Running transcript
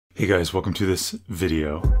Hey guys, welcome to this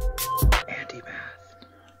video. Andy math.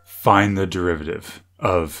 Find the derivative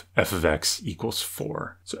of f of x equals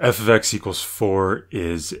 4. So f of x equals 4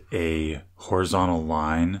 is a horizontal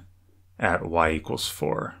line at y equals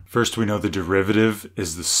 4. First, we know the derivative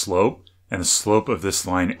is the slope, and the slope of this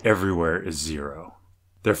line everywhere is 0.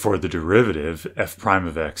 Therefore, the derivative, f prime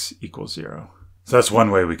of x, equals 0. So that's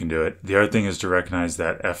one way we can do it. The other thing is to recognize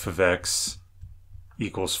that f of x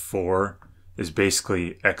equals 4 is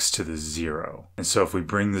basically x to the 0. And so if we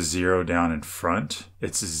bring the 0 down in front,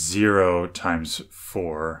 it's 0 times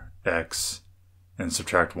 4x, and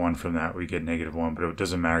subtract 1 from that, we get negative 1, but it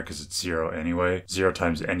doesn't matter because it's 0 anyway. 0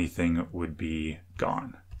 times anything would be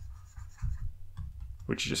gone,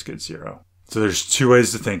 which you just get 0. So there's two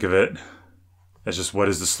ways to think of it. That's just what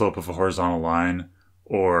is the slope of a horizontal line,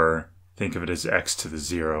 or think of it as x to the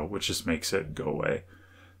 0, which just makes it go away.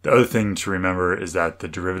 The other thing to remember is that the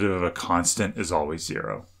derivative of a constant is always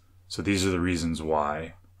 0. So these are the reasons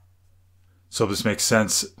why. So if this makes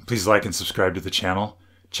sense, please like and subscribe to the channel.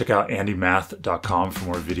 Check out andymath.com for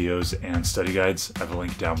more videos and study guides. I have a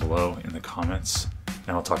link down below in the comments,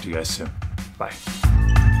 and I'll talk to you guys soon. Bye.